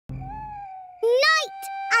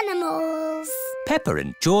night, animals. Peppa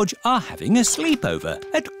and George are having a sleepover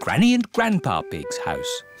at Granny and Grandpa Pig's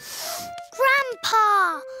house.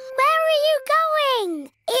 Grandpa, where are you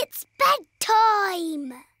going? It's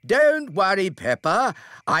bedtime. Don't worry, Peppa.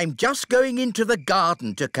 I'm just going into the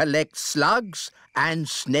garden to collect slugs and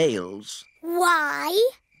snails. Why?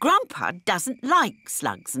 Grandpa doesn't like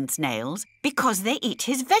slugs and snails because they eat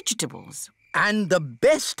his vegetables. And the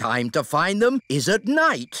best time to find them is at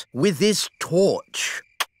night with this torch.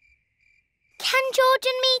 Can George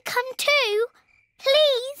and me come too?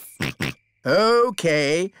 Please?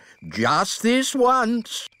 OK, just this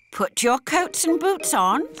once. Put your coats and boots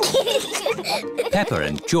on. Peppa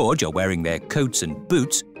and George are wearing their coats and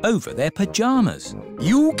boots over their pyjamas.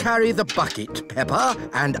 You carry the bucket, Peppa,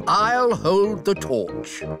 and I'll hold the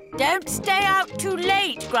torch. Don't stay out too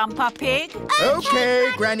late, Grandpa Pig.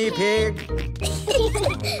 OK, Granny Pig.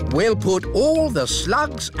 We'll put all the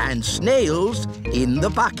slugs and snails in the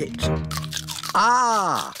bucket.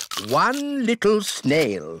 Ah, one little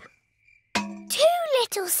snail. 2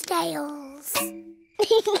 little snails.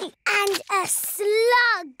 And a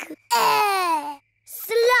slug.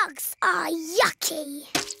 Slugs are yucky.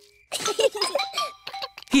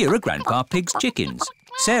 Here are Grandpa Pig's chickens.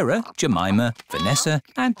 Sarah, Jemima, Vanessa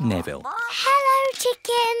and Neville. Hello,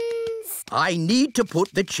 chickens. I need to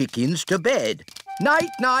put the chickens to bed.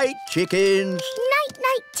 Night-night, chickens.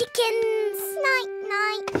 Night-night, chickens.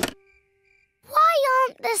 Night-night. Why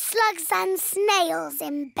aren't the slugs and snails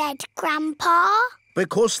in bed, Grandpa?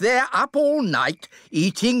 Because they're up all night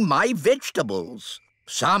eating my vegetables.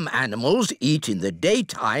 Some animals eat in the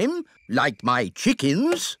daytime, like my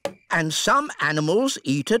chickens, and some animals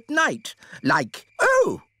eat at night, like,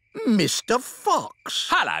 Mr. Fox.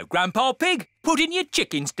 Hello, Grandpa Pig. Putting your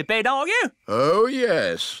chickens to bed, are you? Oh,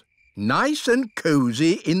 yes. Nice and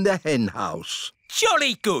cosy in the hen house.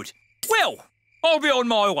 Jolly good. Well, I'll be on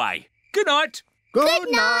my way. Good night.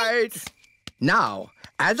 Good night. Now,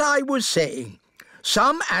 as I was saying,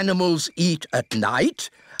 some animals eat at night,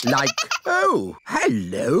 like... Oh,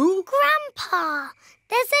 hello. Grandpa,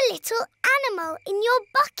 there's a little animal in your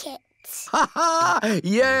bucket. Ha-ha!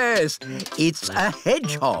 Yes, it's a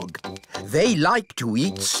hedgehog. They like to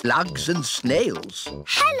eat slugs and snails.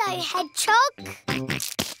 Hello, hedgehog.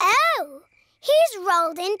 Oh, he's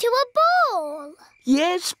rolled into a ball.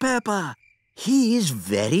 Yes, Peppa. He is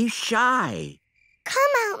very shy.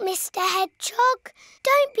 Come out, Mr. Hedgehog.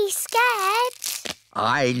 Don't be scared.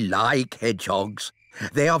 I like hedgehogs.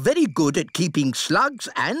 They are very good at keeping slugs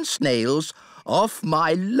and snails off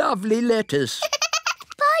my lovely lettuce.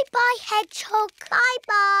 Bye-bye, Hedgehog.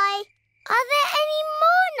 Bye-bye. Are there any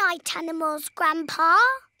more night animals, Grandpa?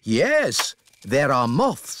 Yes, there are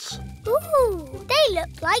moths. Ooh, they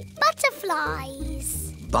look like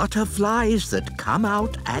butterflies. Butterflies that come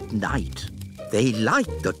out at night. They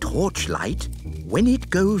like the torchlight. When it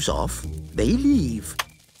goes off, they leave.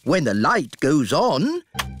 When the light goes on,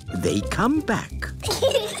 they come back.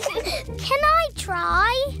 Can I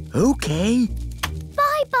try? OK.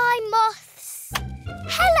 Bye-bye, moths.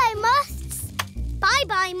 Hello, moths.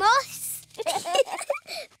 Bye-bye, moths.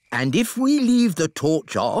 And if we leave the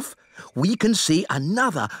torch off, we can see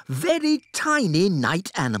another very tiny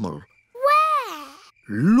night animal. Where?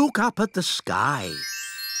 Look up at the sky.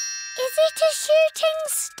 Is it a shooting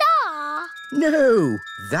star? No,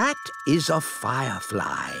 that is a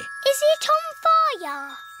firefly. Is it on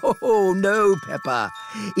fire? Oh, no, Peppa.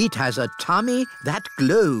 It has a tummy that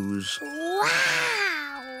glows.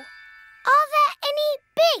 Wow! Are there any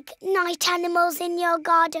big night animals in your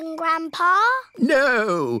garden, Grandpa?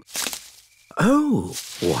 No. Oh,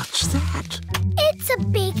 what's that? It's a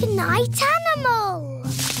big night animal.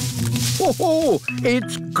 Oh,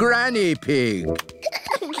 it's Granny Pig.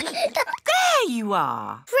 There you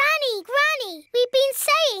are. Granny, we've been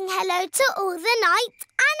saying hello to all the night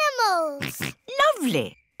animals.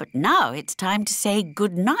 Lovely. But now it's time to say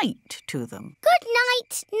good night to them. Good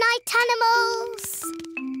night, night animals.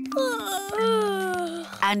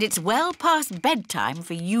 And it's well past bedtime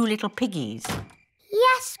for you little piggies.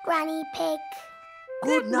 Yes, Granny Pig.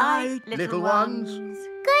 Good night, little ones.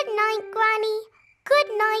 Good night, Granny. Good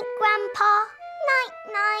night, Grandpa.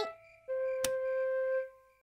 Night-night.